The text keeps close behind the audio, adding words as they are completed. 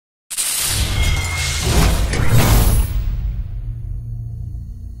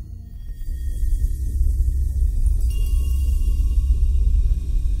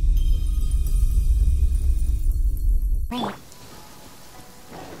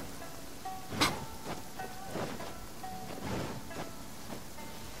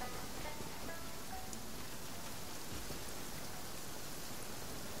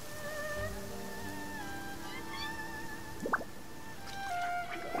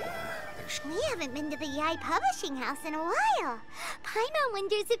We haven't been to the Yai Publishing House in a while. Paimon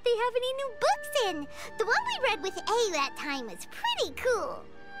wonders if they have any new books in. The one we read with A that time was pretty cool.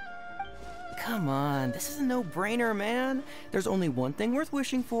 Come on, this is a no-brainer, man. There's only one thing worth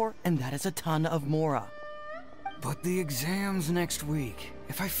wishing for, and that is a ton of Mora. But the exam's next week.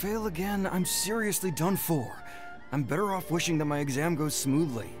 If I fail again, I'm seriously done for. I'm better off wishing that my exam goes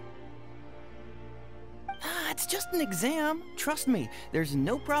smoothly. It's just an exam. Trust me, there's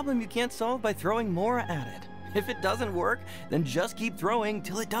no problem you can't solve by throwing Mora at it. If it doesn't work, then just keep throwing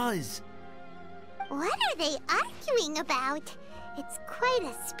till it does. What are they arguing about? It's quite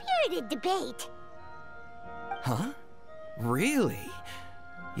a spirited debate. Huh? Really?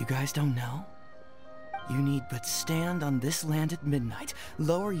 You guys don't know? You need but stand on this land at midnight,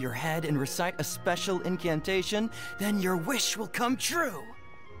 lower your head and recite a special incantation, then your wish will come true.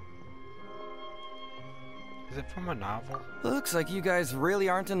 Is it from a novel? Looks like you guys really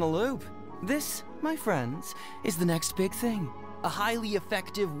aren't in the loop. This, my friends, is the next big thing. A highly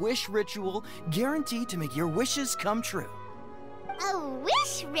effective wish ritual guaranteed to make your wishes come true. A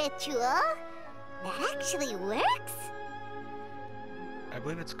wish ritual? That actually works? I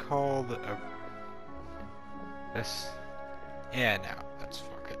believe it's called a... This... Yeah, no, that's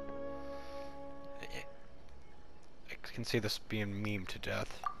fuck it. I can see this being memed to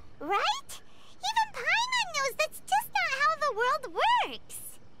death. Right? Even Paimon knows that's just not how the world works.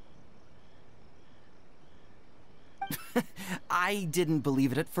 I didn't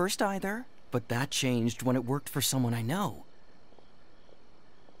believe it at first either, but that changed when it worked for someone I know.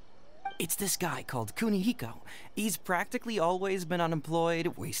 It's this guy called Kunihiko. He's practically always been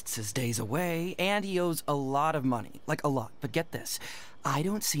unemployed, wastes his days away, and he owes a lot of money. Like a lot, but get this. I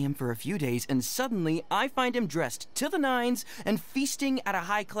don't see him for a few days, and suddenly I find him dressed to the nines and feasting at a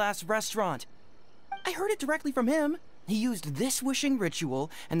high-class restaurant. I heard it directly from him. He used this wishing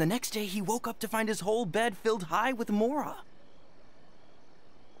ritual, and the next day he woke up to find his whole bed filled high with Mora.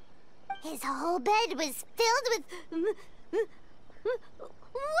 His whole bed was filled with...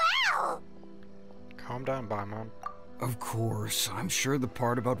 Wow! Calm down, Paimon. Of course, I'm sure the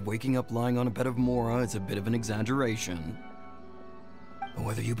part about waking up lying on a bed of Mora is a bit of an exaggeration.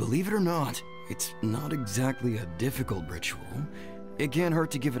 Whether you believe it or not, it's not exactly a difficult ritual. It can't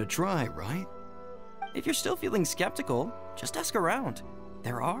hurt to give it a try, right? If you're still feeling skeptical, just ask around.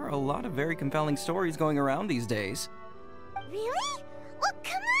 There are a lot of very compelling stories going around these days. Really? Well,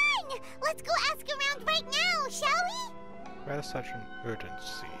 come on! Let's go ask around right now, shall we? Why is such an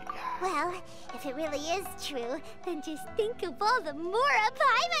urgency? Well, if it really is true, then just think of all the Mora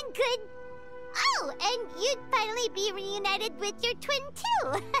Paimon could... Oh, and you'd finally be reunited with your twin,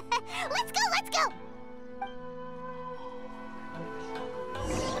 too. Let's go, let's go!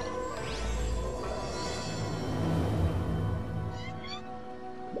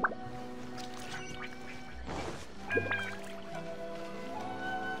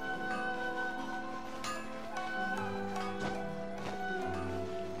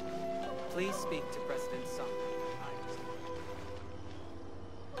 Please speak to President Song.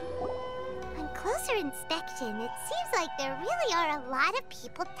 On closer inspection, it seems like there really are a lot of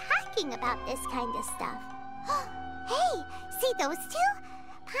people talking about this kind of stuff. Hey, see those two?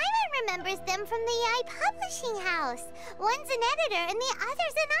 Paimon remembers them from the Yai Publishing House. One's an editor and the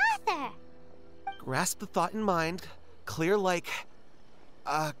other's an author. Grasp the thought in mind. Clear like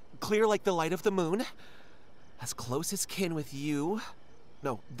the light of the moon. As close as kin with you.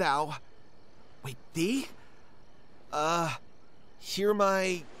 No, thou. Wait, thee? Hear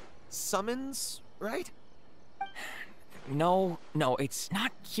my summons, right? No, it's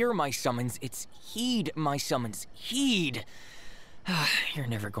not hear my summons, it's heed my summons. Heed! You're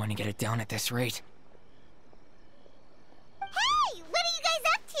never going to get it down at this rate. Hey, what are you guys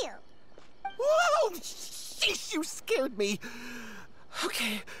up to? Whoa! Sheesh, you scared me!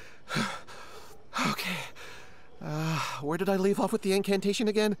 Okay. Where did I leave off with the incantation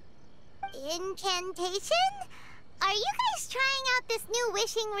again? Incantation? Are you guys trying out this new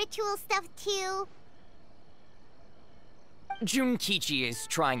wishing ritual stuff too? Junkichi is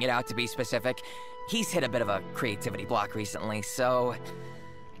trying it out, to be specific. He's hit a bit of a creativity block recently, so...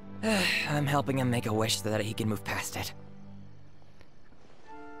 I'm helping him make a wish so that he can move past it.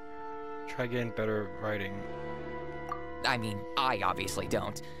 Try getting better writing. I mean, I obviously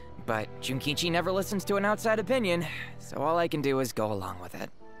don't. But Junkichi never listens to an outside opinion, so all I can do is go along with it.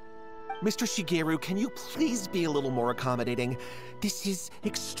 Mr. Shigeru, can you please be a little more accommodating? This is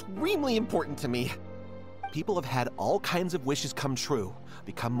extremely important to me. People have had all kinds of wishes come true.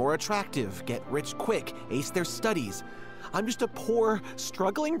 Become more attractive, get rich quick, ace their studies. I'm just a poor,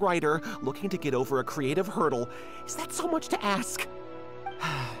 struggling writer looking to get over a creative hurdle. Is that so much to ask?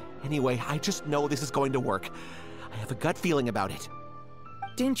 Anyway, I just know this is going to work. I have a gut feeling about it.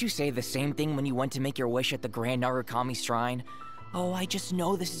 Didn't you say the same thing when you went to make your wish at the Grand Narukami Shrine? Oh, I just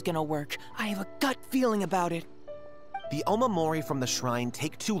know this is gonna work. I have a gut feeling about it. The Omamori from the shrine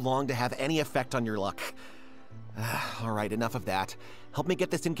take too long to have any effect on your luck. Alright, enough of that. Help me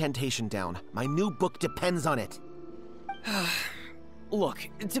get this incantation down. My new book depends on it. Look,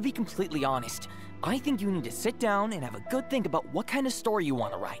 to be completely honest, I think you need to sit down and have a good think about what kind of story you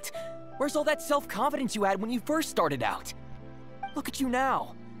want to write. Where's all that self-confidence you had when you first started out? Look at you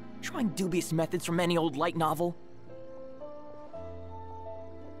now, trying dubious methods from any old light novel.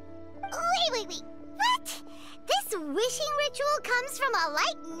 Wait. What? This wishing ritual comes from a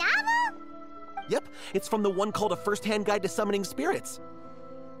light novel? Yep, it's from the one called A First-Hand Guide to Summoning Spirits.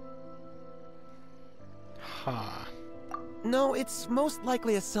 Huh. No, it's most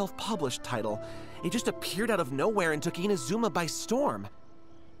likely a self-published title. It just appeared out of nowhere and took Inazuma by storm.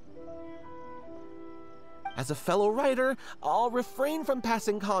 As a fellow writer, I'll refrain from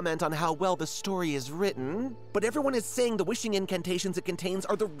passing comment on how well the story is written, but everyone is saying the wishing incantations it contains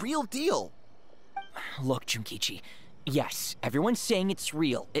are the real deal. Look, Junkichi, yes, everyone's saying it's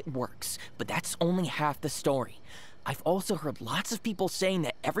real, it works, but that's only half the story. I've also heard lots of people saying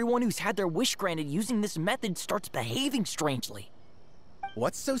that everyone who's had their wish granted using this method starts behaving strangely.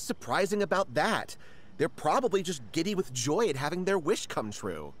 What's so surprising about that? They're probably just giddy with joy at having their wish come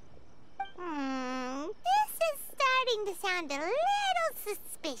true. This is starting to sound a little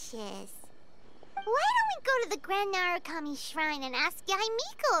suspicious. Why don't we go to the Grand Narukami Shrine and ask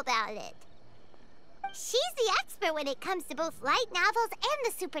Yaimiko about it? She's the expert when it comes to both light novels and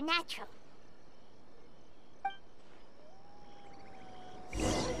the supernatural.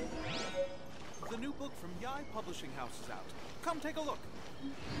 The new book from Yai Publishing House is out. Come take a look.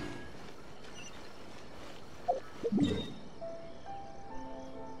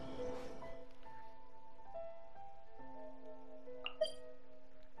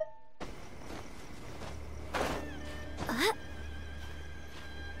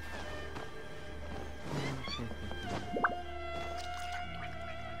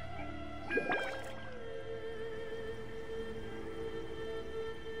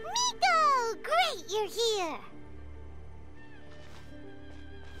 Great, you're here!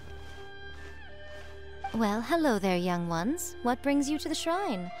 Well, hello there, young ones. What brings you to the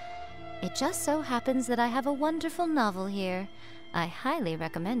shrine? It just so happens that I have a wonderful novel here. I highly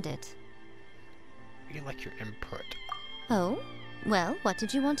recommend it. We like your input. Oh? Well, what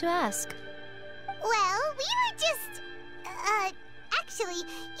did you want to ask? Well, we were just... actually,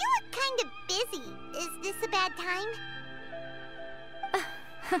 you look kind of busy. Is this a bad time?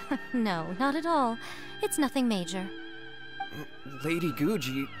 No, not at all. It's nothing major. Lady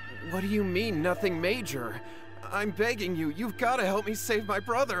Guji, what do you mean, nothing major? I'm begging you, you've got to help me save my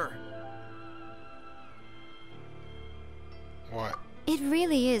brother. What? It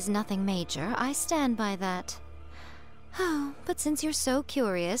really is nothing major. I stand by that. Oh, but since you're so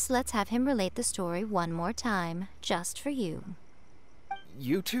curious, let's have him relate the story one more time, just for you.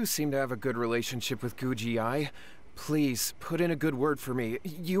 You two seem to have a good relationship with Guji-ai. Please, put in a good word for me.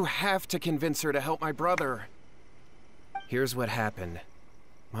 You have to convince her to help my brother. Here's what happened.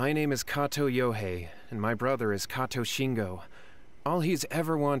 My name is Kato Yohei, and my brother is Kato Shingo. All he's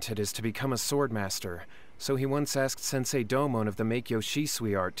ever wanted is to become a swordmaster, so he once asked Sensei Domon of the Meikyo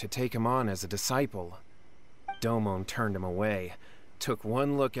Shisui art to take him on as a disciple. Domon turned him away, took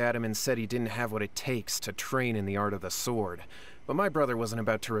one look at him and said he didn't have what it takes to train in the art of the sword. But my brother wasn't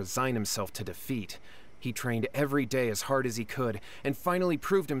about to resign himself to defeat. He trained every day as hard as he could, and finally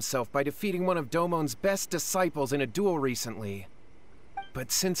proved himself by defeating one of Domon's best disciples in a duel recently.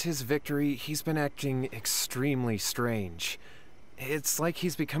 But since his victory, he's been acting extremely strange. It's like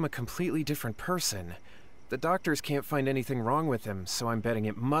he's become a completely different person. The doctors can't find anything wrong with him, so I'm betting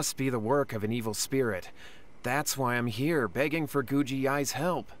it must be the work of an evil spirit. That's why I'm here, begging for Guji-ai's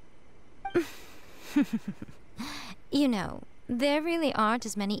help. You know, there really aren't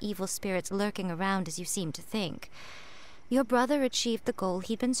as many evil spirits lurking around as you seem to think. Your brother achieved the goal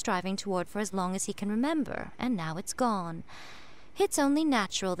he'd been striving toward for as long as he can remember, and now it's gone. It's only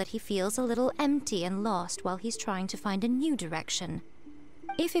natural that he feels a little empty and lost while he's trying to find a new direction.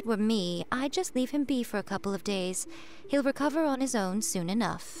 If it were me, I'd just leave him be for a couple of days. He'll recover on his own soon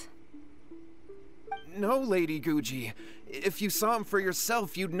enough. No, Lady Guji. If you saw him for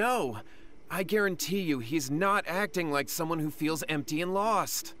yourself, you'd know. I guarantee you he's not acting like someone who feels empty and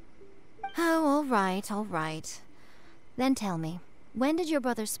lost. Oh, all right. Then tell me, when did your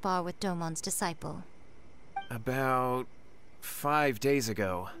brother spar with Domon's disciple? About 5 days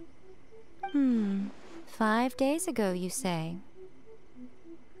ago. 5 days ago, you say?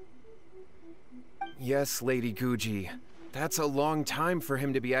 Yes, Lady Guji. That's a long time for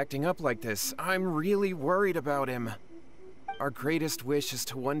him to be acting up like this. I'm really worried about him. Our greatest wish is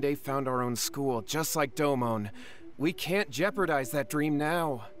to one day found our own school, just like Domon. We can't jeopardize that dream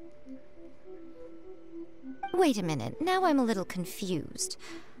now. Wait a minute, now I'm a little confused.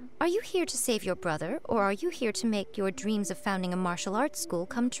 Are you here to save your brother, or are you here to make your dreams of founding a martial arts school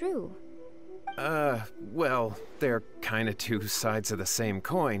come true? Well, they're kinda two sides of the same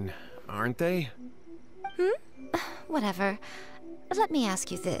coin, aren't they? Whatever. Let me ask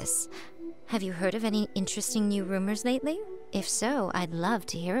you this. Have you heard of any interesting new rumors lately? If so, I'd love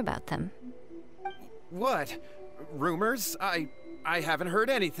to hear about them. What? Rumors? I haven't heard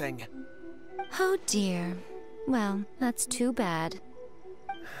anything. Oh dear. Well, that's too bad.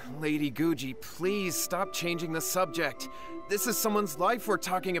 Lady Guji, please stop changing the subject. This is someone's life we're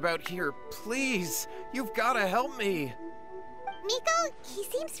talking about here. Please, you've gotta help me. Miko, he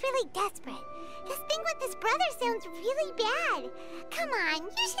seems really desperate. His thing with his brother sounds really bad. Come on,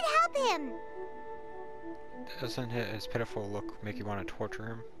 you should help him. Doesn't his pitiful look make you want to torture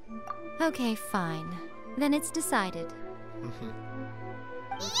him? Okay, fine. Then it's decided.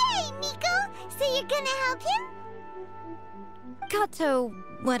 Yay, Miko! So you're gonna help him? Kato,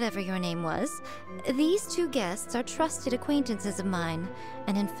 whatever your name was, these two guests are trusted acquaintances of mine,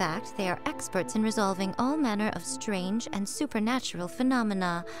 and in fact, they are experts in resolving all manner of strange and supernatural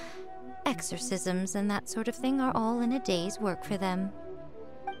phenomena. Exorcisms and that sort of thing are all in a day's work for them.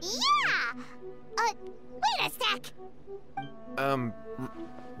 Yeah! Wait a sec!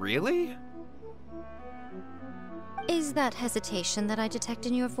 Really? Is that hesitation that I detect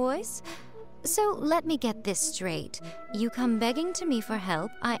in your voice? So let me get this straight. You come begging to me for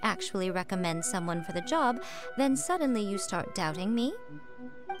help, I actually recommend someone for the job, then suddenly you start doubting me?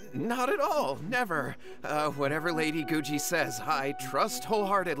 Not at all, never. Whatever Lady Guji says, I trust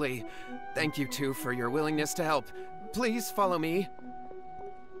wholeheartedly. Thank you two for your willingness to help. Please follow me.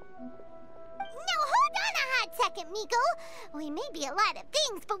 No, hold on a hot second, Miko. We may be a lot of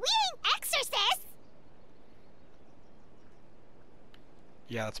things, but we ain't exorcists!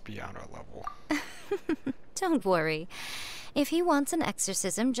 Yeah, that's beyond our level. Don't worry. If he wants an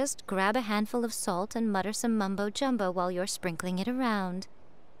exorcism, just grab a handful of salt and mutter some mumbo-jumbo while you're sprinkling it around.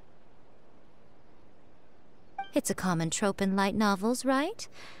 It's a common trope in light novels, right?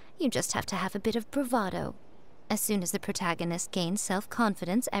 You just have to have a bit of bravado. As soon as the protagonist gains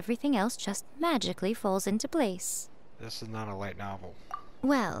self-confidence, everything else just magically falls into place. This is not a light novel.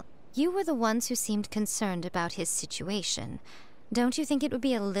 Well, you were the ones who seemed concerned about his situation. Don't you think it would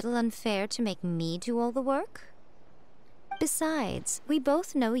be a little unfair to make me do all the work? Besides, we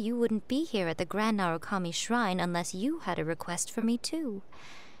both know you wouldn't be here at the Grand Narukami Shrine unless you had a request for me too.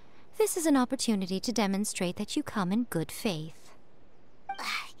 This is an opportunity to demonstrate that you come in good faith.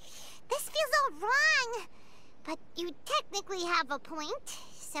 This feels all wrong. But you technically have a point,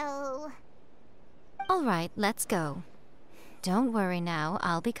 so... All right, let's go. Don't worry now,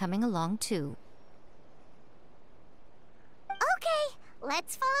 I'll be coming along too. Okay,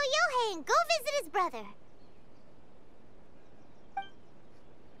 let's follow Yohei and go visit his brother.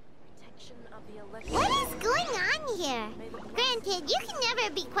 What is going on here? Granted, you can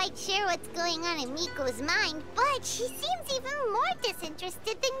never be quite sure what's going on in Miko's mind, but she seems even more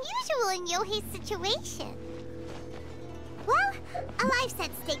disinterested than usual in Yohei's situation. Well, a life's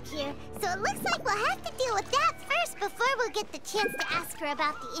at stake here, so it looks like we'll have to deal with that first before we'll get the chance to ask her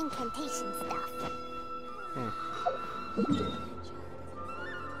about the incantation stuff.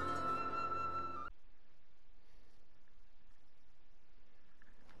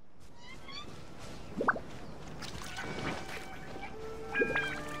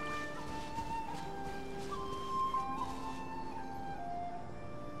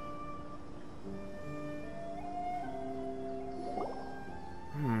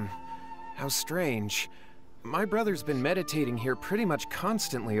 How strange. My brother's been meditating here pretty much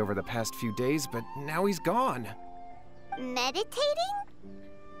constantly over the past few days, but now he's gone. Meditating?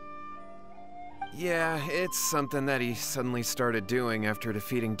 Yeah, it's something that he suddenly started doing after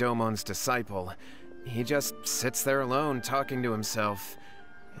defeating Domon's disciple. He just sits there alone, talking to himself.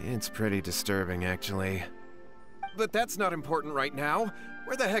 It's pretty disturbing, actually. But that's not important right now.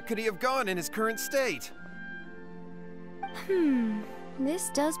 Where the heck could he have gone in his current state? This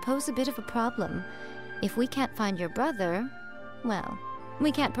does pose a bit of a problem. If we can't find your brother, well,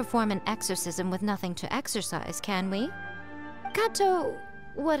 we can't perform an exorcism with nothing to exorcise, can we? Kato,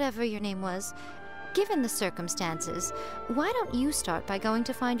 whatever your name was, given the circumstances, why don't you start by going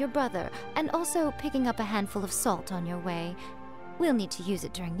to find your brother, and also picking up a handful of salt on your way? We'll need to use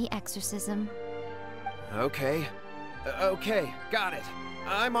it during the exorcism. Okay. Okay, got it.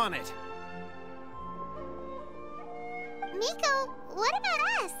 I'm on it. Miko, what about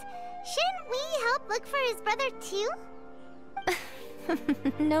us? Shouldn't we help look for his brother too?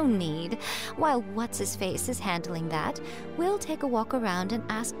 No need. While What's-His-Face is handling that, we'll take a walk around and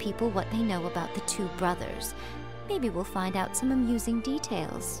ask people what they know about the two brothers. Maybe we'll find out some amusing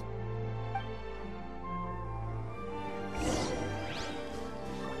details.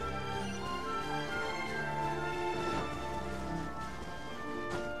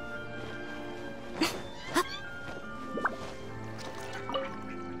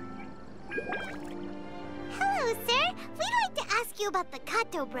 About the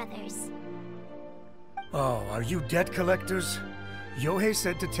Kato brothers. Oh, are you debt collectors? Yohei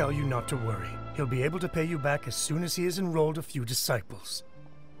said to tell you not to worry. He'll be able to pay you back as soon as he has enrolled a few disciples.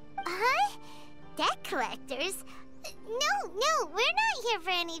 Huh? Debt collectors? No, we're not here for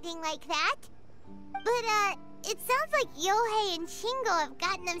anything like that. But, it sounds like Yohei and Shingo have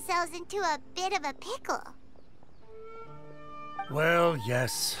gotten themselves into a bit of a pickle. Well,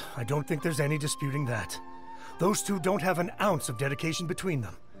 yes. I don't think there's any disputing that. Those two don't have an ounce of dedication between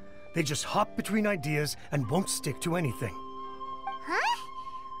them. They just hop between ideas and won't stick to anything. Huh?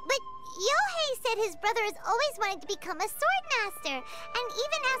 But Yohei said his brother has always wanted to become a sword master, and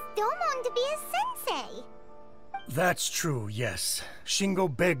even asked Domon to be his sensei. That's true, yes. Shingo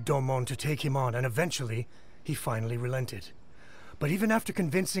begged Domon to take him on, and eventually, he finally relented. But even after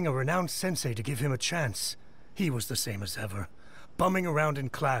convincing a renowned sensei to give him a chance, he was the same as ever, bumming around in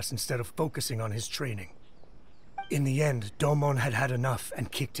class instead of focusing on his training. In the end, Domon had had enough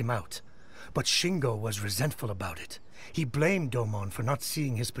and kicked him out. But Shingo was resentful about it. He blamed Domon for not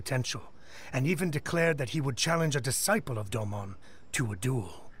seeing his potential, and even declared that he would challenge a disciple of Domon to a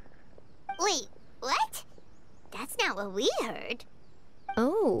duel. Wait, what? That's not what we heard.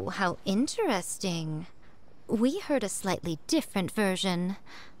 Oh, how interesting. We heard a slightly different version.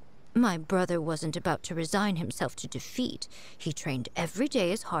 My brother wasn't about to resign himself to defeat. He trained every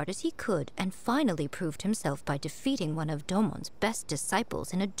day as hard as he could and finally proved himself by defeating one of Domon's best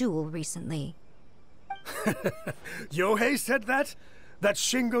disciples in a duel recently. Yohei said that? That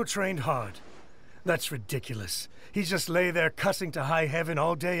Shingo trained hard. That's ridiculous. He just lay there cussing to high heaven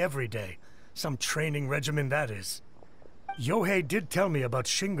all day every day. Some training regimen that is. Yohei did tell me about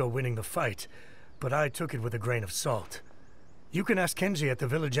Shingo winning the fight, but I took it with a grain of salt. You can ask Kenji at the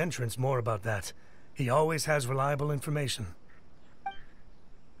village entrance more about that. He always has reliable information.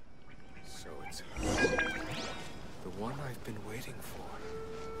 So it's her. The one I've been waiting for.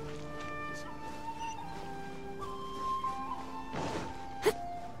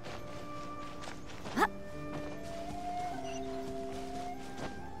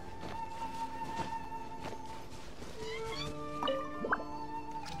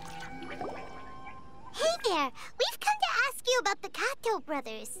 We've come to ask you about the Kato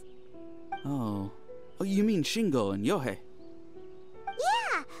brothers. Oh, you mean Shingo and Yohei?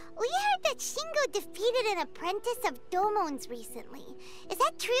 Yeah, we heard that Shingo defeated an apprentice of Domon's recently. Is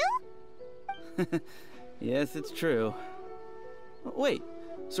that true? Yes, it's true. Wait,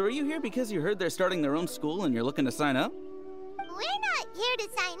 so are you here because you heard they're starting their own school and you're looking to sign up? We're not here to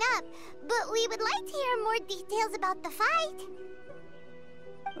sign up, but we would like to hear more details about the fight.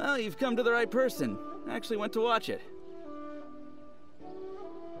 Well, you've come to the right person. I actually went to watch it.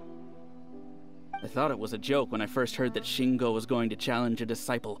 I thought it was a joke when I first heard that Shingo was going to challenge a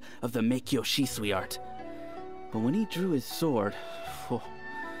disciple of the Meikyo Shisui art. But when he drew his sword,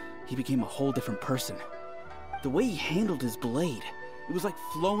 he became a whole different person. The way he handled his blade, it was like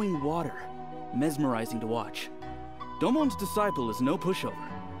flowing water, mesmerizing to watch. Domon's disciple is no pushover,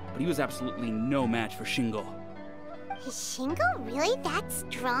 but he was absolutely no match for Shingo. Is Shingo really that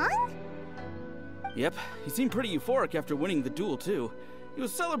strong? Yep, he seemed pretty euphoric after winning the duel, too. He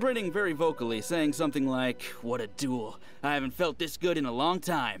was celebrating very vocally, saying something like, "What a duel. I haven't felt this good in a long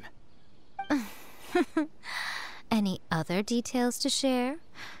time." Any other details to share?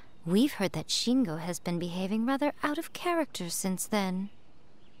 We've heard that Shingo has been behaving rather out of character since then.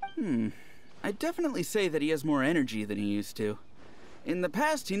 I'd definitely say that he has more energy than he used to. In the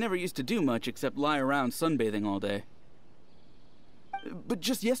past, he never used to do much except lie around sunbathing all day. But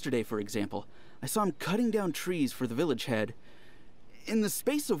just yesterday, for example, I saw him cutting down trees for the village head. In the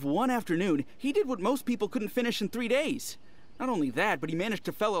space of one afternoon, he did what most people couldn't finish in 3 days. Not only that, but he managed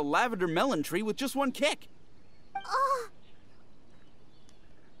to fell a lavender melon tree with just one kick. Oh.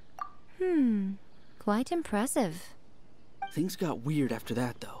 Quite impressive. Things got weird after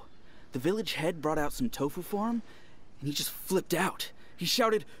that, though. The village head brought out some tofu for him, and he just flipped out. He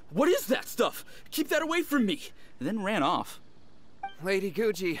shouted, "What is that stuff? Keep that away from me!" and then ran off. Lady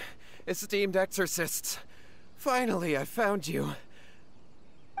Guji, esteemed exorcists, finally I found you.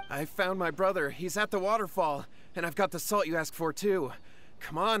 I found my brother. He's at the waterfall. And I've got the salt you asked for, too.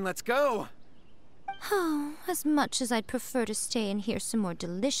 Come on, let's go! Oh, as much as I'd prefer to stay and hear some more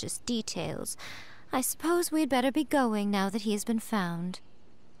delicious details, I suppose we'd better be going now that he has been found.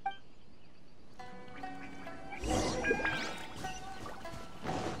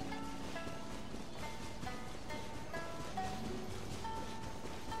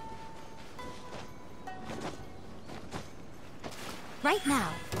 Right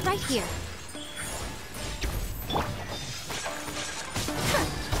now, right here.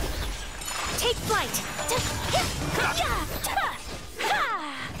 Take flight!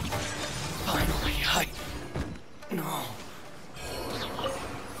 Finally, No.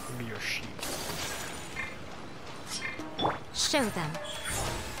 Give me your sheet. Show them.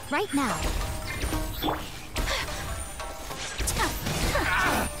 Right now.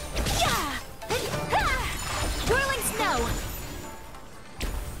 Whirling snow!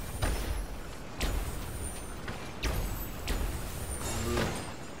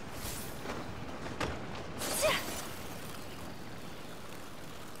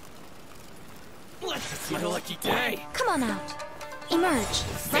 It's my lucky day. Come on out. Emerge.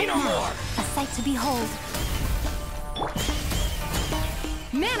 Right no now. more. A sight to behold.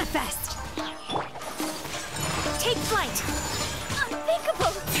 Manifest! Take flight!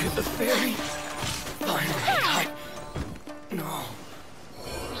 Unthinkable! To the ferry. Finally, No.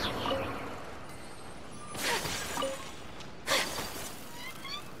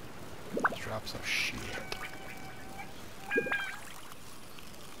 Drop some shit.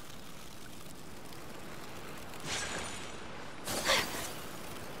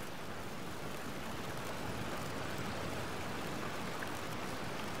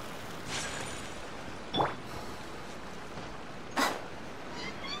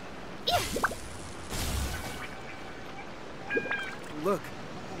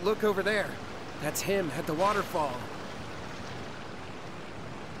 Look over there. That's him at the waterfall.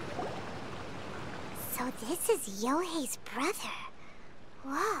 So this is Yohei's brother.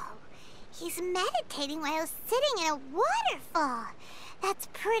 Whoa. He's meditating while sitting in a waterfall. That's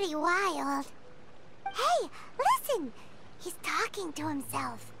pretty wild. Hey, listen! He's talking to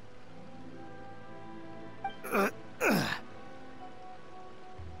himself.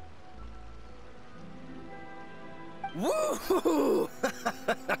 Woo!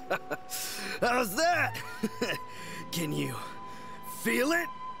 How's that? Can you feel it?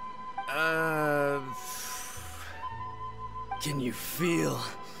 Can you feel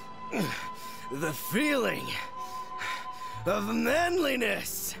the feeling of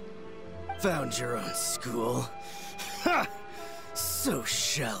manliness? Found your own school. Ha! So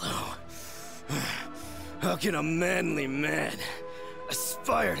shallow. How can a manly man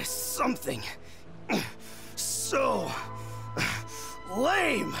aspire to something so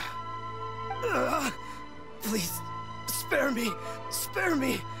lame? Please, spare me. Spare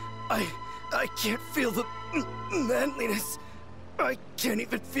me. I can't feel the manliness. I can't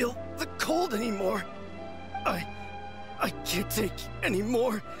even feel the cold anymore. I can't take any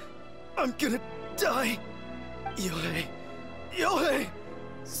more. I'm gonna die. Yohei. Yohei!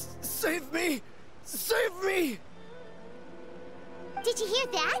 Save me! Save me! Did you hear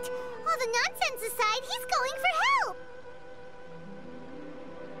that? All the nonsense aside, he's going for help!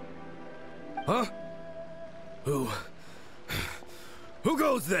 Huh? Who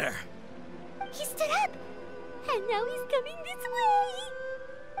goes there? He stood up, and now he's coming this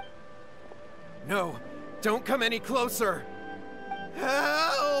way! No, don't come any closer!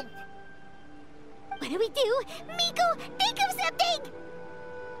 Help! What do we do? Miko, think of something!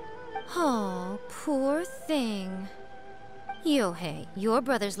 Oh, poor thing. Yohei, your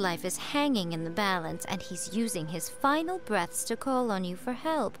brother's life is hanging in the balance, and he's using his final breaths to call on you for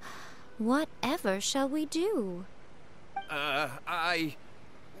help. Whatever shall we do?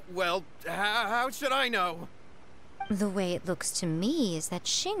 Well, how should I know? The way it looks to me is that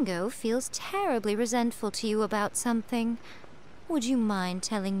Shingo feels terribly resentful to you about something. Would you mind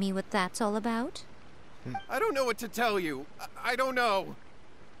telling me what that's all about? I don't know what to tell you. I don't know.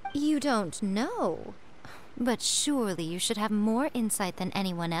 You don't know? But surely you should have more insight than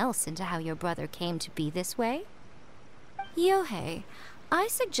anyone else into how your brother came to be this way? Yohei, I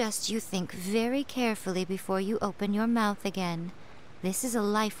suggest you think very carefully before you open your mouth again. This is a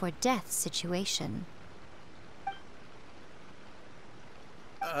life or death situation.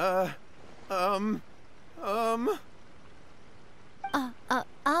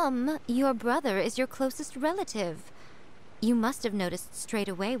 Your brother is your closest relative. You must have noticed straight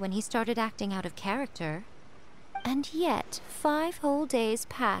away when he started acting out of character. And yet, 5 whole days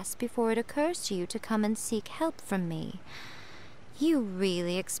pass before it occurs to you to come and seek help from me. You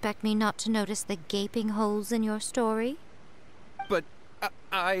really expect me not to notice the gaping holes in your story? But,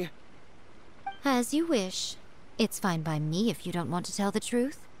 I... As you wish. It's fine by me if you don't want to tell the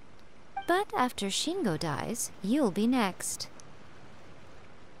truth. But after Shingo dies, you'll be next.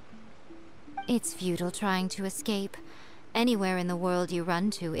 It's futile trying to escape. Anywhere in the world you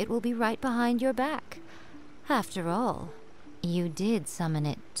run to, it will be right behind your back. After all, you did summon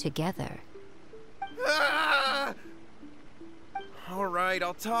it together. Ah! All right,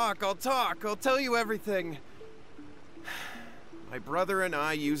 I'll talk. I'll tell you everything. My brother and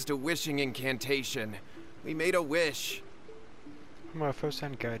I used a wishing incantation. We made a wish. I'm a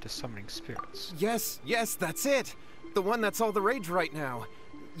first-hand guide to summoning spirits. Yes, that's it. The one that's all the rage right now.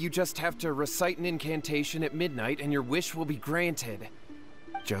 You just have to recite an incantation at midnight and your wish will be granted.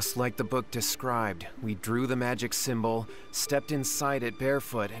 Just like the book described, we drew the magic symbol, stepped inside it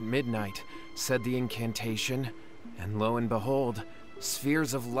barefoot at midnight, said the incantation, and lo and behold,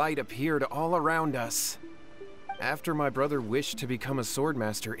 spheres of light appeared all around us. After my brother wished to become a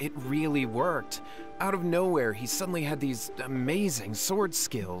swordmaster, it really worked. Out of nowhere, he suddenly had these amazing sword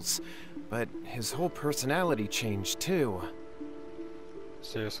skills, but his whole personality changed too.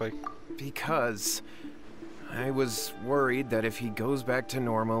 Seriously? Because I was worried that if he goes back to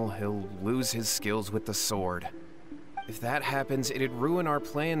normal, he'll lose his skills with the sword. If that happens, it'd ruin our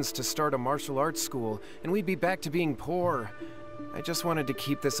plans to start a martial arts school, and we'd be back to being poor. I just wanted to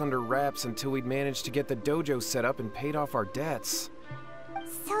keep this under wraps until we'd managed to get the dojo set up and paid off our debts.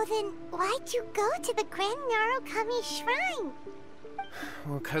 So then, why'd you go to the Grand Narukami Shrine?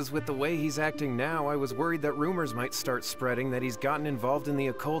 Well, 'cause with the way he's acting now, I was worried that rumors might start spreading that he's gotten involved in the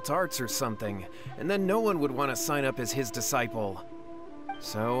occult arts or something, and then no one would want to sign up as his disciple.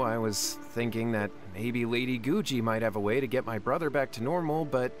 So I was thinking that maybe Lady Guji might have a way to get my brother back to normal,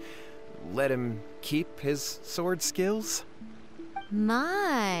 but let him keep his sword skills?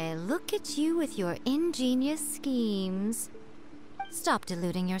 My, look at you with your ingenious schemes. Stop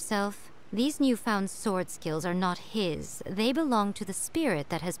deluding yourself. These newfound sword skills are not his. They belong to the spirit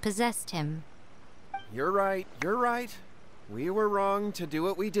that has possessed him. You're right. We were wrong to do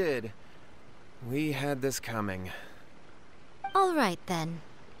what we did. We had this coming. All right, then.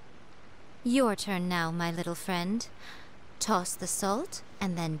 Your turn now, my little friend. Toss the salt,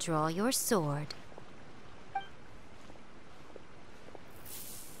 and then draw your sword.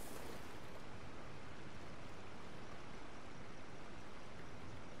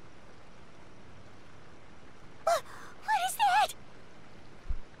 What is that?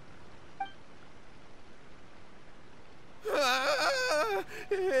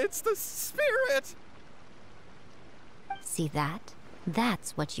 It's the spirit! See that?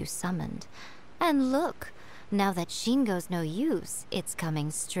 That's what you summoned. And look, now that Shingo's no use, it's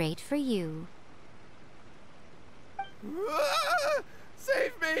coming straight for you.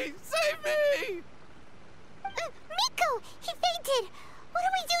 Save me! Save me! Miko! He fainted! What do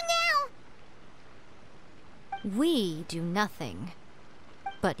we do now? We do nothing.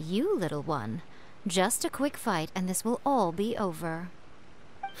 But you, little one, just a quick fight and this will all be over.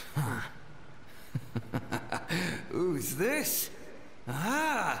 Who's this?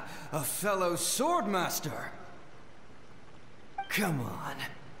 Ah, a fellow swordmaster. Come on,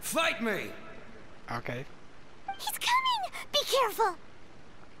 fight me! Okay. He's coming! Be careful!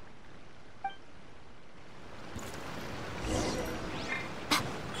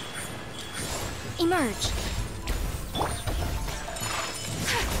 Emerge!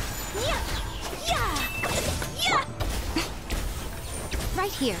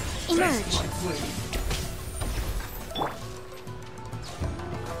 Right here. Emerge.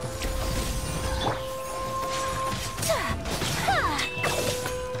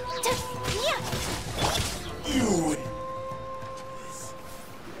 You.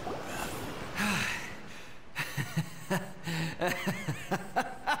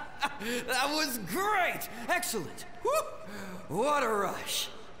 That was great! Excellent! Woo! What a rush!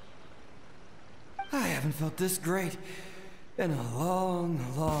 I haven't felt this great in a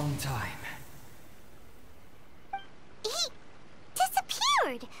long time. He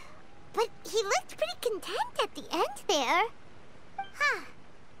disappeared! But he looked pretty content at the end there. Huh.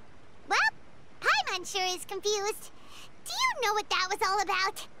 Well, Paimon sure is confused. Do you know what that was all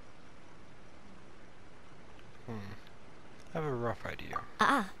about? I have a rough idea.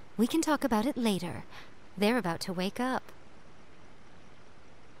 We can talk about it later. They're about to wake up.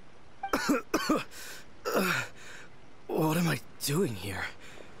 What am I doing here?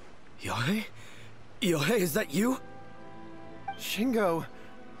 Yohei? Yohei, is that you? Shingo,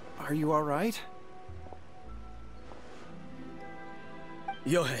 are you alright?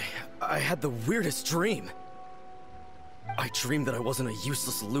 Yohei, I had the weirdest dream. I dreamed that I wasn't a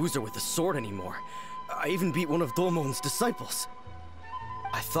useless loser with a sword anymore. I even beat one of Domon's disciples.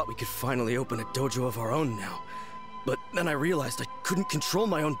 I thought we could finally open a dojo of our own now. But then I realized I couldn't control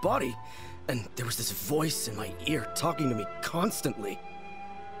my own body. And there was this voice in my ear talking to me constantly.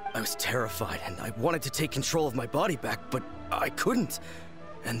 I was terrified and I wanted to take control of my body back, but I couldn't.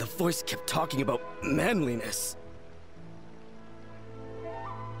 And the voice kept talking about manliness.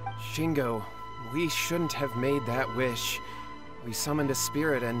 Shingo, we shouldn't have made that wish. We summoned a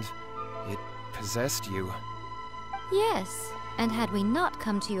spirit and it possessed you. Yes, and had we not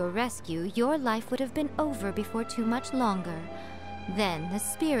come to your rescue, your life would have been over before too much longer. Then the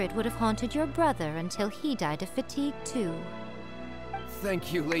spirit would have haunted your brother until he died of fatigue too.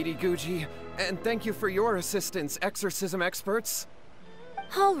 Thank you, Lady Guji, and thank you for your assistance, exorcism experts.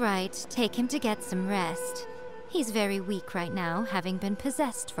 All right, take him to get some rest. He's very weak right now, having been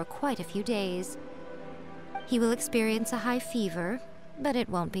possessed for quite a few days. He will experience a high fever, but it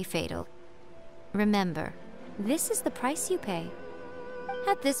won't be fatal. Remember, this is the price you pay.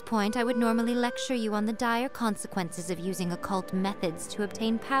 At this point, I would normally lecture you on the dire consequences of using occult methods to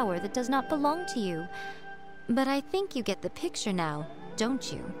obtain power that does not belong to you. But I think you get the picture now,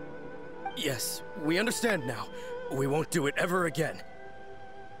 don't you? Yes, we understand now. We won't do it ever again.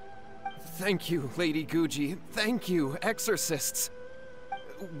 Thank you, Lady Guji. Thank you, exorcists.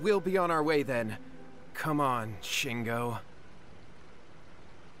 We'll be on our way then. Come on, Shingo.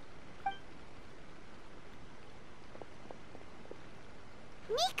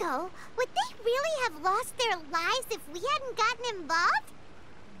 Miko, would they really have lost their lives if we hadn't gotten involved?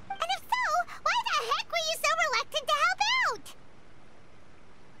 And if so, why the heck were you so reluctant to help out?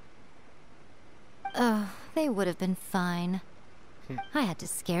 Oh, they would have been fine. I had to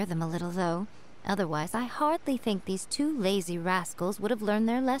scare them a little, though. Otherwise, I hardly think these two lazy rascals would have learned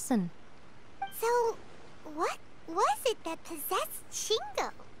their lesson. So, what was it that possessed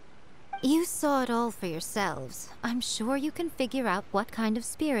Shingo? You saw it all for yourselves. I'm sure you can figure out what kind of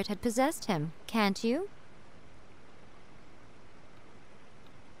spirit had possessed him, can't you?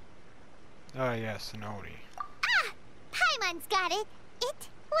 Oh yes, an Oni. Ah! Paimon's got it! It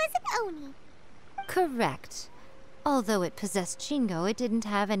was an Oni. Correct. Although it possessed Shingo, it didn't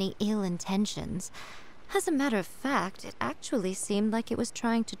have any ill intentions. As a matter of fact, it actually seemed like it was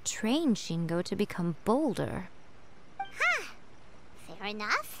trying to train Shingo to become bolder. Huh. Fair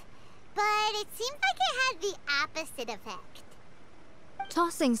enough. But it seems like it had the opposite effect.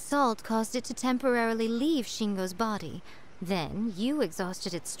 Tossing salt caused it to temporarily leave Shingo's body. Then, you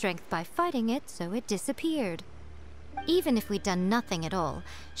exhausted its strength by fighting it, so it disappeared. Even if we'd done nothing at all,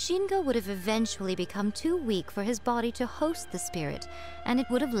 Shingo would have eventually become too weak for his body to host the spirit, and it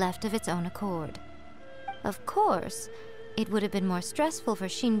would have left of its own accord. Of course, it would have been more stressful for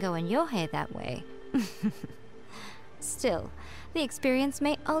Shingo and Yohei that way. Still, the experience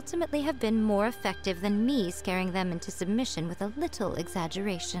may ultimately have been more effective than me scaring them into submission with a little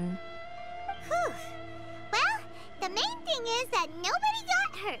exaggeration. Whew. Well, the main thing is that nobody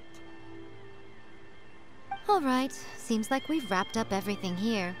got hurt. All right, seems like we've wrapped up everything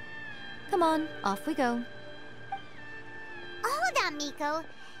here. Come on, off we go. Hold on, Miko.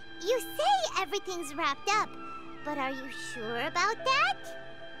 You say everything's wrapped up, but are you sure about that?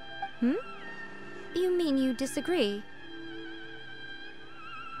 You mean you disagree?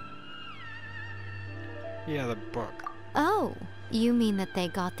 Yeah, the book. Oh, you mean that they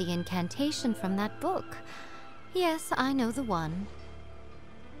got the incantation from that book. Yes, I know the one.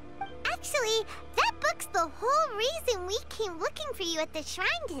 Actually, that book's the whole reason we came looking for you at the shrine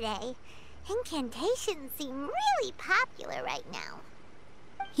today. Incantations seem really popular right now.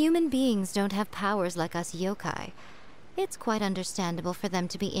 Human beings don't have powers like us yokai. It's quite understandable for them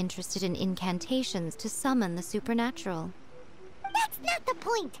to be interested in incantations to summon the supernatural. That's not the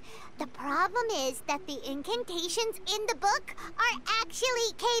point. The problem is that the incantations in the book are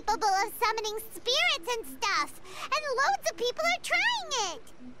actually capable of summoning spirits and stuff, and loads of people are trying it.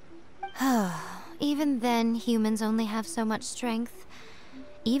 Even then, humans only have so much strength.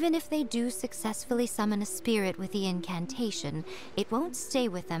 Even if they do successfully summon a spirit with the incantation, it won't stay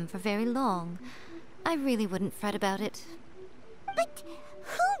with them for very long. I really wouldn't fret about it. But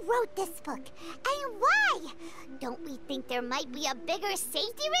who wrote this book, and why? Don't we think there might be a bigger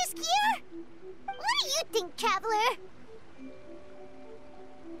safety risk here? What do you think, Traveler?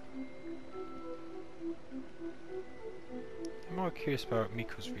 I'm more curious about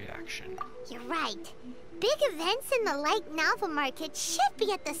Miko's reaction. You're right. Big events in the light novel market should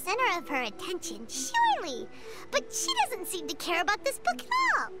be at the center of her attention, surely. But she doesn't seem to care about this book at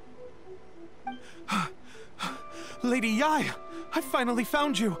all. Lady Yai, I finally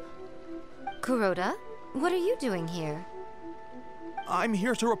found you. Kuroda, what are you doing here? I'm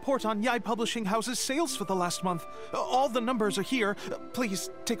here to report on Yai Publishing House's sales for the last month. All the numbers are here. Please,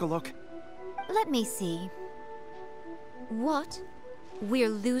 take a look. Let me see. What? We're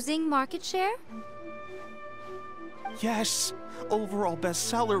losing market share? Yes. Overall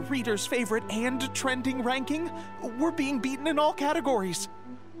bestseller, readers' favorite, and trending ranking. We're being beaten in all categories.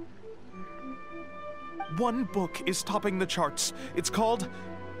 One book is topping the charts. It's called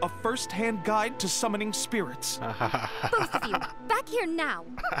A First-Hand Guide to Summoning Spirits. Both of you, back here now!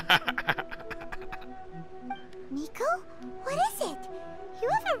 Nico? What is it? You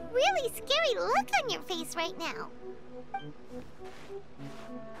have a really scary look on your face right now.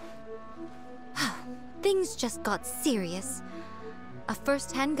 Things just got serious. A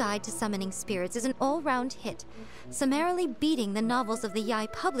First-Hand Guide to Summoning Spirits is an all-round hit, summarily beating the novels of the Yai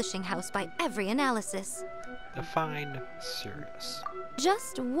Publishing House by every analysis. Define serious.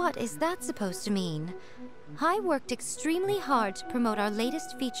 Just what is that supposed to mean? I worked extremely hard to promote our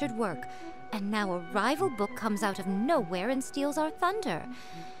latest featured work, and now a rival book comes out of nowhere and steals our thunder.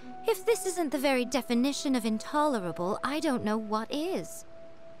 If this isn't the very definition of intolerable, I don't know what is.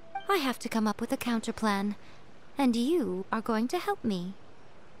 I have to come up with a counterplan, and you are going to help me.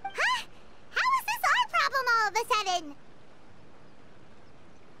 Huh? How is this our problem all of a sudden?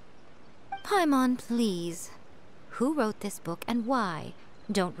 Paimon, please. Who wrote this book and why?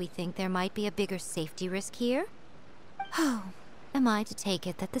 Don't we think there might be a bigger safety risk here? Oh, am I to take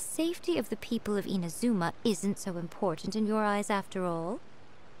it that the safety of the people of Inazuma isn't so important in your eyes after all?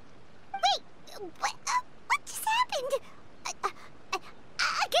 Wait, what just happened?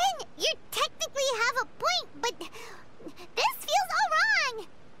 Again, you technically have a point, but this feels all wrong.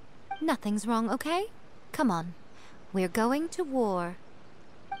 Nothing's wrong, okay? Come on. We're going to war.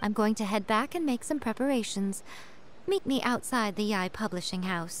 I'm going to head back and make some preparations. Meet me outside the Yai Publishing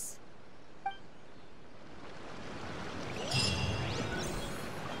House.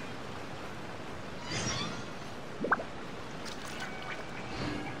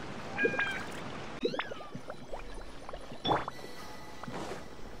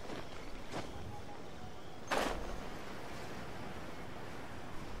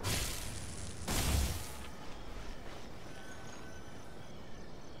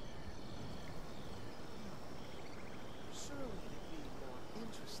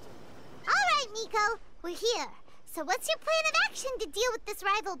 Nico, we're here. So what's your plan of action to deal with this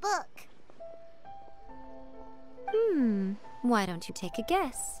rival book? Why don't you take a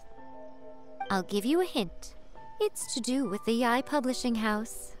guess? I'll give you a hint. It's to do with the Yai Publishing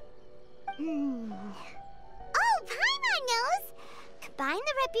House. Oh, Paimon knows! Combine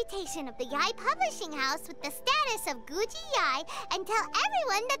the reputation of the Yai Publishing House with the status of Guji Yai and tell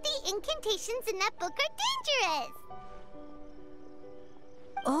everyone that the incantations in that book are dangerous!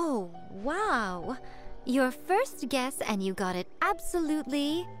 Oh, wow. Your first guess and you got it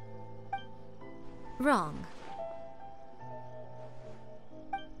absolutely wrong.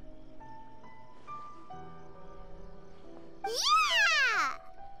 Yeah!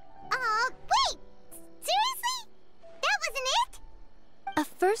 Wait! Seriously? That wasn't it? A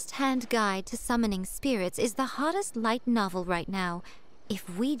First-Hand Guide to Summoning Spirits is the hottest light novel right now. If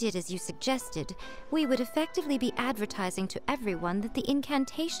we did as you suggested, we would effectively be advertising to everyone that the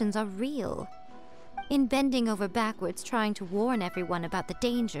incantations are real. In bending over backwards trying to warn everyone about the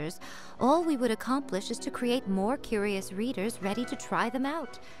dangers, all we would accomplish is to create more curious readers ready to try them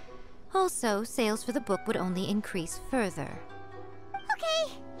out. Also, sales for the book would only increase further.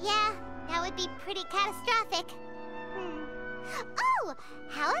 Okay, yeah, that would be pretty catastrophic. Oh,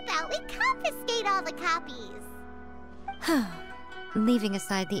 how about we confiscate all the copies? Leaving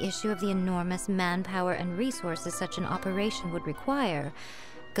aside the issue of the enormous manpower and resources such an operation would require,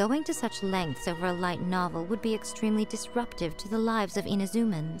 going to such lengths over a light novel would be extremely disruptive to the lives of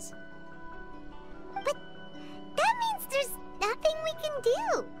Inazumans. But that means there's nothing we can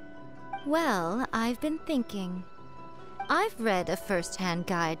do. Well, I've been thinking. I've read A First-Hand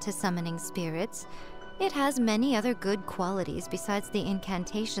Guide to Summoning Spirits. It has many other good qualities besides the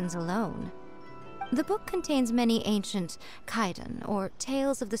incantations alone. The book contains many ancient kaiden, or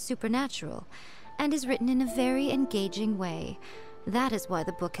tales of the supernatural, and is written in a very engaging way. That is why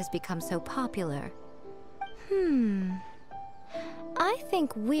the book has become so popular. I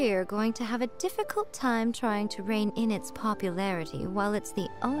think we're going to have a difficult time trying to rein in its popularity while it's the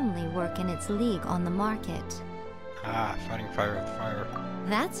only work in its league on the market. Fighting fire with fire.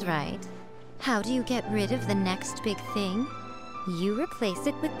 That's right. How do you get rid of the next big thing? You replace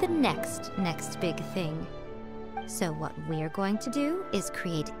it with the next big thing. So what we're going to do is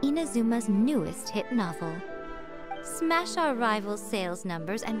create Inazuma's newest hit novel. Smash our rival's sales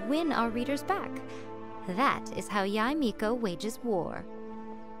numbers and win our readers back. That is how Yae Miko wages war.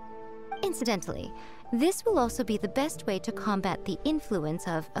 Incidentally, this will also be the best way to combat the influence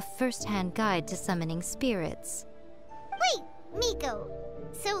of a first-hand guide to summoning spirits. Wait, Miko,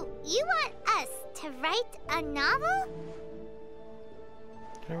 so you want us to write a novel?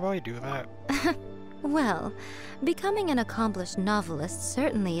 Can I really do that? Well, becoming an accomplished novelist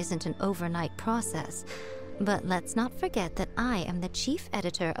certainly isn't an overnight process. But let's not forget that I am the chief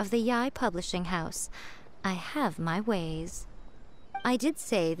editor of the Yae Publishing House. I have my ways. I did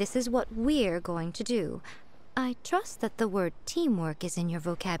say this is what we're going to do. I trust that the word teamwork is in your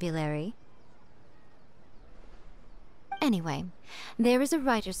vocabulary. Anyway, there is a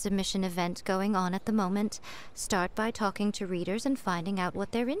writer submission event going on at the moment. Start by talking to readers and finding out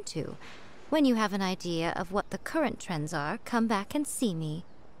what they're into. When you have an idea of what the current trends are, come back and see me.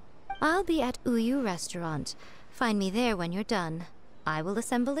 I'll be at Uyu Restaurant. Find me there when you're done. I will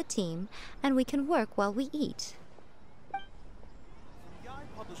assemble a team, and we can work while we eat. Yae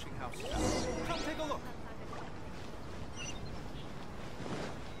Publishing House. Come take a look.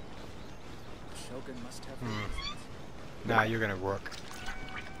 Shogun must have. Nah, you're gonna work.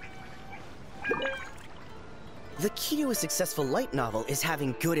 The key to a successful light novel is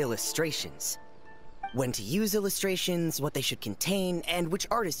having good illustrations. When to use illustrations, what they should contain, and which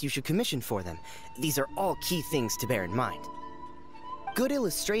artists you should commission for them. These are all key things to bear in mind. Good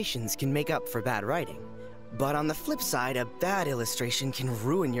illustrations can make up for bad writing. But on the flip side, a bad illustration can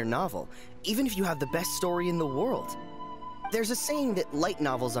ruin your novel, even if you have the best story in the world. There's a saying that light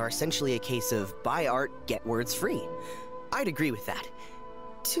novels are essentially a case of buy art, get words free. I'd agree with that.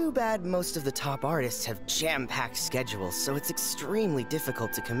 Too bad most of the top artists have jam-packed schedules, so it's extremely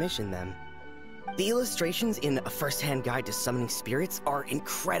difficult to commission them. The illustrations in A First-Hand Guide to Summoning Spirits are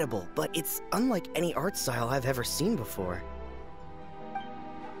incredible, but it's unlike any art style I've ever seen before.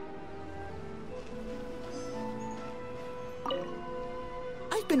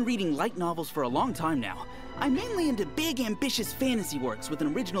 I've been reading light novels for a long time now. I'm mainly into big, ambitious fantasy works with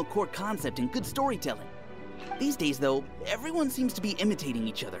an original core concept and good storytelling. These days, though, everyone seems to be imitating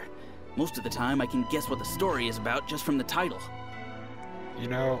each other. Most of the time, I can guess what the story is about just from the title. You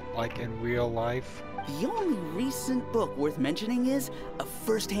know, like in real life? The only recent book worth mentioning is A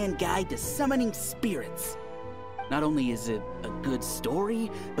First-Hand Guide to Summoning Spirits. Not only is it a good story,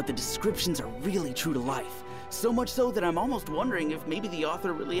 but the descriptions are really true to life. So much so that I'm almost wondering if maybe the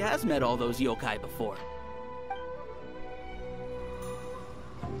author really has met all those yokai before.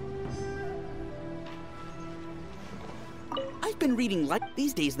 I've been reading like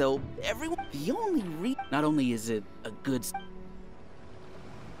these days, though, everyone... The only Not only is it a good...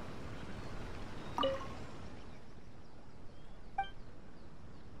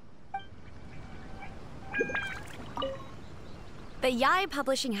 The Yae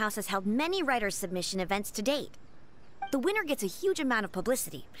Publishing House has held many writers' submission events to date. The winner gets a huge amount of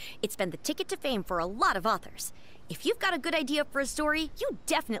publicity. It's been the ticket to fame for a lot of authors. If you've got a good idea for a story, you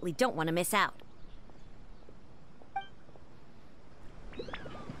definitely don't want to miss out.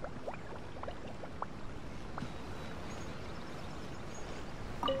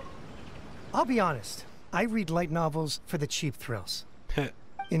 I'll be honest, I read light novels for the cheap thrills.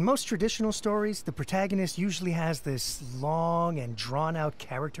 In most traditional stories, the protagonist usually has this long and drawn-out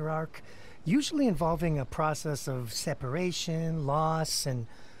character arc, usually involving a process of separation, loss, and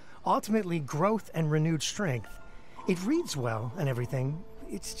ultimately growth and renewed strength. It reads well and everything,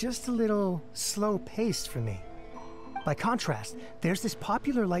 it's just a little slow-paced for me. By contrast, there's this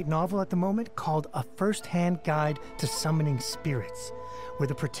popular light novel at the moment called A First-Hand Guide to Summoning Spirits, where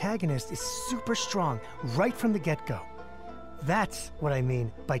the protagonist is super strong right from the get-go. That's what I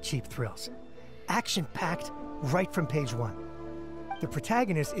mean by cheap thrills. Action-packed right from page 1. The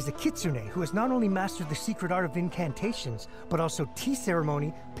protagonist is a kitsune who has not only mastered the secret art of incantations, but also tea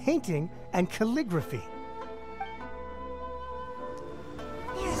ceremony, painting, and calligraphy.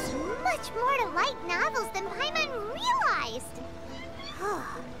 There's much more to light novels than Paimon realized.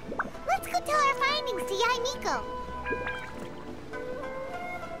 Let's go tell our findings to Yae Miko.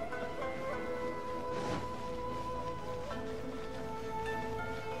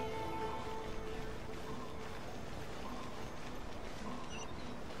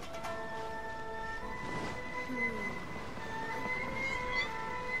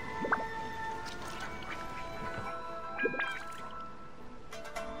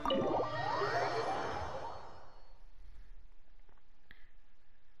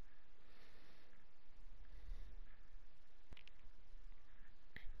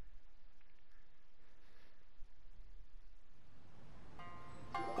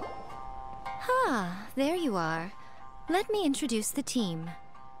 Ah, there you are. Let me introduce the team.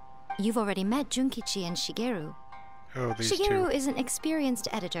 You've already met Junkichi and Shigeru. Oh, these Shigeru two. is an experienced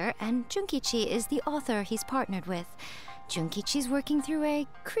editor, and Junkichi is the author he's partnered with. Junkichi's working through a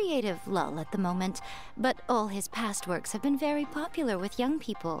creative lull at the moment, but all his past works have been very popular with young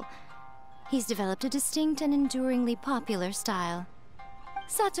people. He's developed a distinct and enduringly popular style.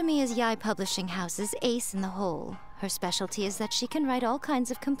 Satomi is Yae Publishing House's ace in the hole. Her specialty is that she can write all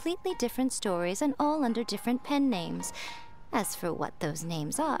kinds of completely different stories and all under different pen names. As for what those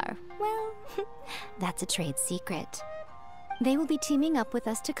names are, well, that's a trade secret. They will be teaming up with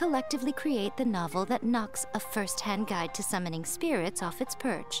us to collectively create the novel that knocks a first-hand guide to summoning spirits off its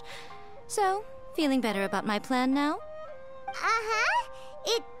perch. So, feeling better about my plan now? Uh-huh.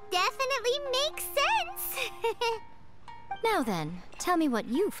 It definitely makes sense. Now then, tell me what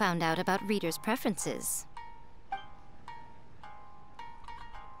you found out about readers' preferences.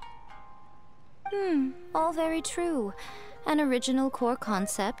 All very true. An original core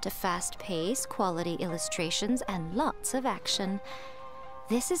concept, a fast pace, quality illustrations, and lots of action.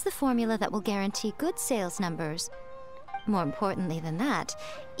 This is the formula that will guarantee good sales numbers. More importantly than that,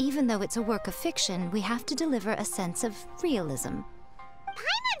 even though it's a work of fiction, we have to deliver a sense of realism.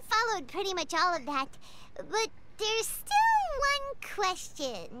 Paimon followed pretty much all of that, but there's still one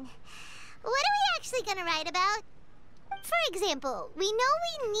question. What are we actually gonna write about? For example, we know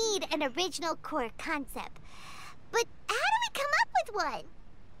we need an original core concept, but how do we come up with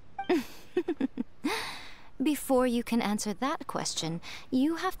one? Before you can answer that question,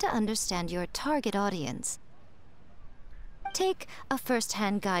 you have to understand your target audience. Take a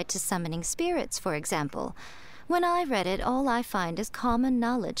first-hand guide to summoning spirits, for example. When I read it, all I find is common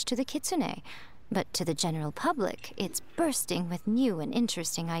knowledge to the kitsune, but to the general public, it's bursting with new and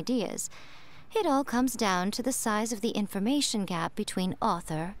interesting ideas. It all comes down to the size of the information gap between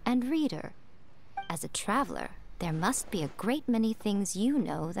author and reader. As a traveler, there must be a great many things you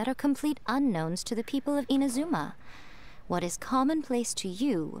know that are complete unknowns to the people of Inazuma. What is commonplace to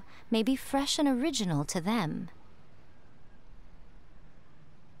you may be fresh and original to them.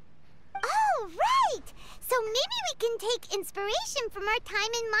 Oh, right! So maybe we can take inspiration from our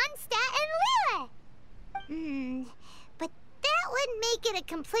time in Mondstadt and Lille. But that would make it a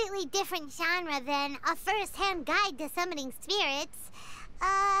completely different genre than a first-hand guide to summoning spirits.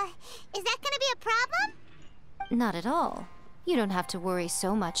 Is that gonna be a problem? Not at all. You don't have to worry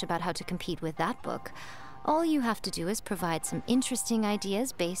so much about how to compete with that book. All you have to do is provide some interesting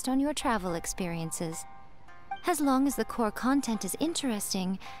ideas based on your travel experiences. As long as the core content is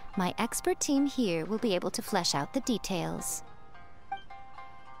interesting, my expert team here will be able to flesh out the details.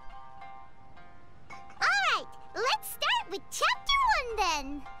 Alright, let's start with Chapter 1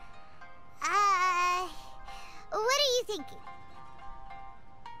 then. What are you thinking?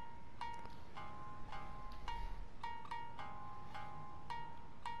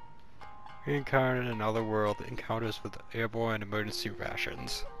 Reincarnated in another world, encounters with airborne emergency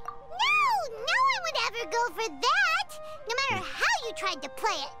rations. No! No one would ever go for that! No matter how you tried to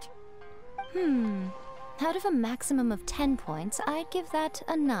play it! Out of a maximum of 10 points, I'd give that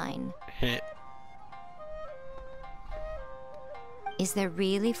a 9. Is there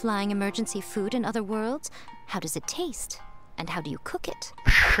really flying emergency food in other worlds? How does it taste? And how do you cook it?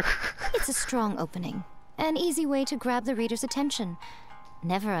 It's a strong opening. An easy way to grab the reader's attention.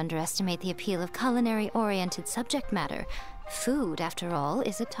 Never underestimate the appeal of culinary-oriented subject matter. Food, after all,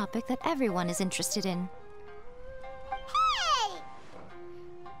 is a topic that everyone is interested in. Hey!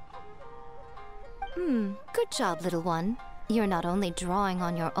 Good job, little one. You're not only drawing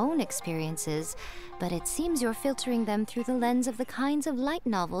on your own experiences, but it seems you're filtering them through the lens of the kinds of light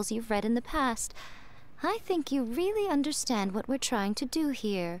novels you've read in the past. I think you really understand what we're trying to do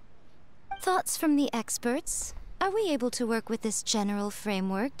here. Thoughts from the experts? Are we able to work with this general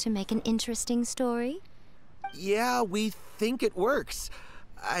framework to make an interesting story? Yeah, we think it works.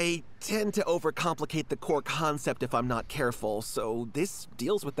 I tend to overcomplicate the core concept if I'm not careful, so this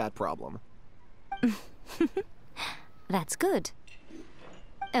deals with that problem. That's good.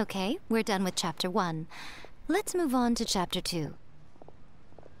 Okay, we're done with Chapter 1. Let's move on to Chapter 2.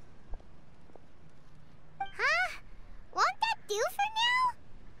 Huh? Won't that do for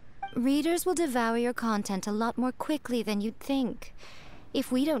now? Readers will devour your content a lot more quickly than you'd think.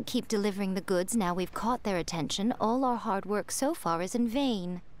 If we don't keep delivering the goods now we've caught their attention, all our hard work so far is in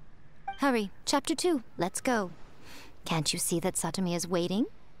vain. Hurry, Chapter 2, let's go. Can't you see that Satomi is waiting?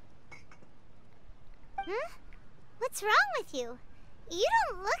 What's wrong with you? You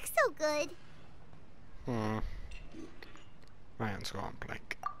don't look so good. Mine's gone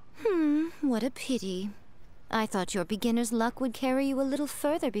blank. What a pity. I thought your beginner's luck would carry you a little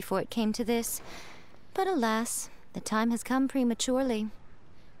further before it came to this. But alas, the time has come prematurely.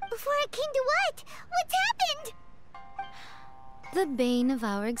 Before it came to what? What's happened? The bane of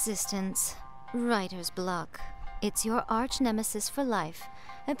our existence. Writer's block. It's your arch-nemesis for life,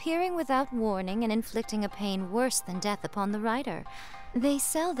 appearing without warning and inflicting a pain worse than death upon the writer. They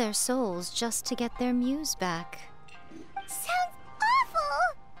sell their souls just to get their muse back. Sounds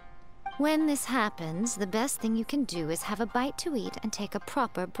awful! When this happens, the best thing you can do is have a bite to eat and take a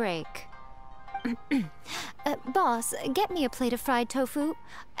proper break. Boss, get me a plate of fried tofu,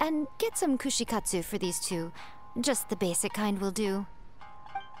 and get some kushikatsu for these two. Just the basic kind will do.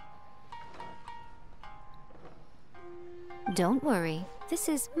 Don't worry, this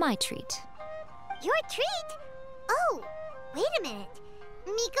is my treat. Your treat? Oh, wait a minute.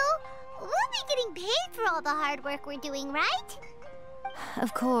 Miko, we'll be getting paid for all the hard work we're doing, right?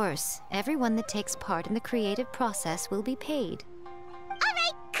 Of course, everyone that takes part in the creative process will be paid.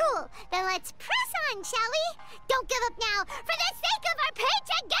 Alright, cool. Then let's press on, shall we? Don't give up now, for the sake of our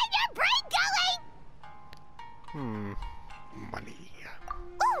paycheck, get your brain going! Money.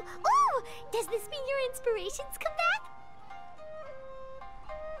 Ooh, ooh! Does this mean your inspirations come back?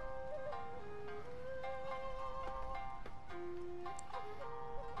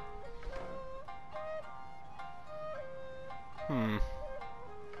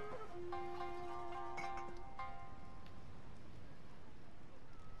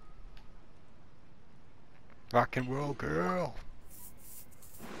 Rock and roll girl.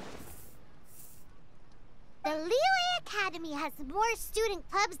 The Liyue Academy has more student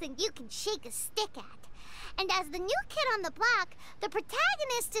clubs than you can shake a stick at. And as the new kid on the block, the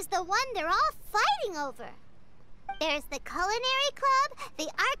protagonist is the one they're all fighting over. There's the Culinary Club, the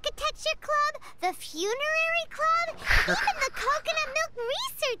Architecture Club, the Funerary Club, even the Coconut Milk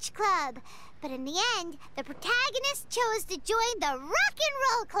Research Club. But in the end, the protagonist chose to join the Rock and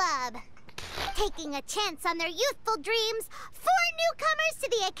Roll Club. Taking a chance on their youthful dreams, 4 newcomers to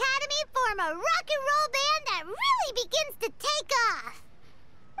the Academy form a rock and roll band that really begins to take off.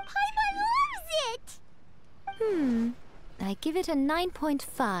 Paimon loves it! I give it a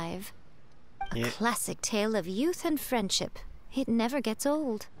 9.5. A classic tale of youth and friendship. It never gets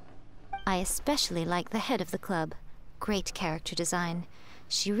old. I especially like the head of the club. Great character design.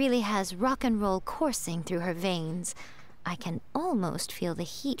 She really has rock and roll coursing through her veins. I can almost feel the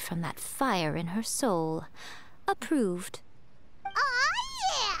heat from that fire in her soul. Approved. Aw,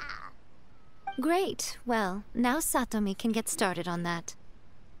 yeah! Great. Well, now Satomi can get started on that.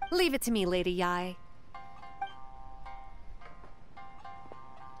 Leave it to me, Lady Yae.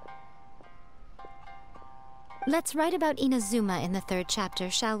 Let's write about Inazuma in the 3rd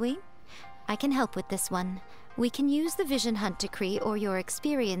chapter, shall we? I can help with this one. We can use the Vision Hunt Decree or your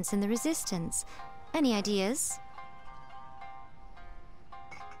experience in the Resistance. Any ideas?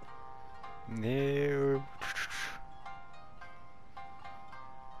 No.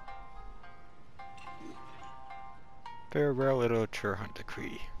 Farewell Literature Hunt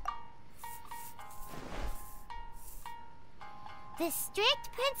Decree. The strict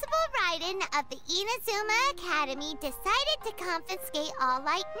Principal Raiden of the Inazuma Academy decided to confiscate all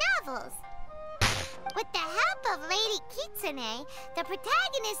light novels. With the help of Lady Kitsune, the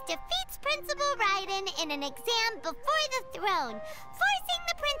protagonist defeats Principal Raiden in an exam before the throne, forcing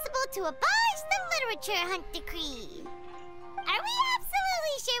the principal to abolish the Literature Hunt Decree. Are we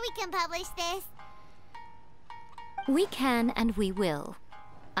absolutely sure we can publish this? We can and we will.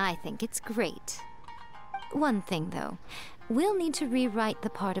 I think it's great. One thing, though. We'll need to rewrite the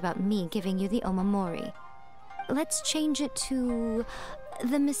part about me giving you the Omamori. Let's change it to...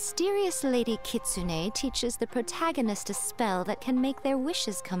 The mysterious Lady Kitsune teaches the protagonist a spell that can make their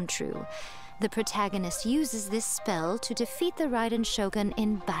wishes come true. The protagonist uses this spell to defeat the Raiden Shogun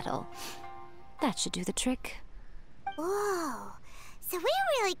in battle. That should do the trick. Whoa, so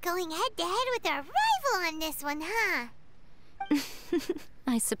we're really going head-to-head with our rival on this one, huh?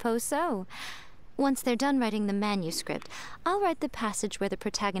 I suppose so. Once they're done writing the manuscript, I'll write the passage where the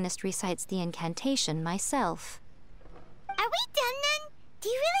protagonist recites the incantation myself. Are we done then? Do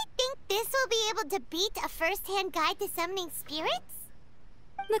you really think this will be able to beat a first-hand guide to summoning spirits?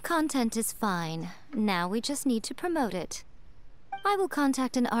 The content is fine. Now we just need to promote it. I will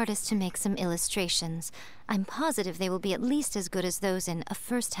contact an artist to make some illustrations. I'm positive they will be at least as good as those in A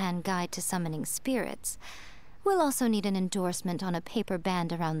First-Hand Guide to Summoning Spirits. We'll also need an endorsement on a paper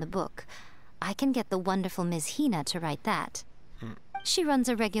band around the book. I can get the wonderful Ms. Hina to write that. She runs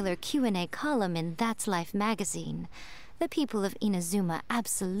a regular Q&A column in That's Life magazine. The people of Inazuma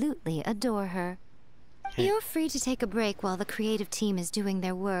absolutely adore her. You're free to take a break while the creative team is doing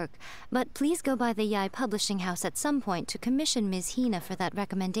their work, but please go by the Yae Publishing House at some point to commission Ms. Hina for that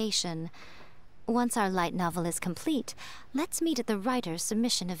recommendation. Once our light novel is complete, let's meet at the writer's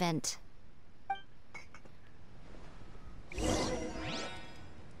submission event.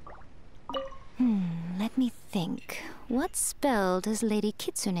 Let me think. What spell does Lady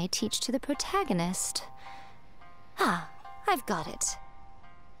Kitsune teach to the protagonist? Ah, I've got it.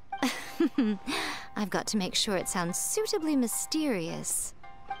 I've got to make sure it sounds suitably mysterious.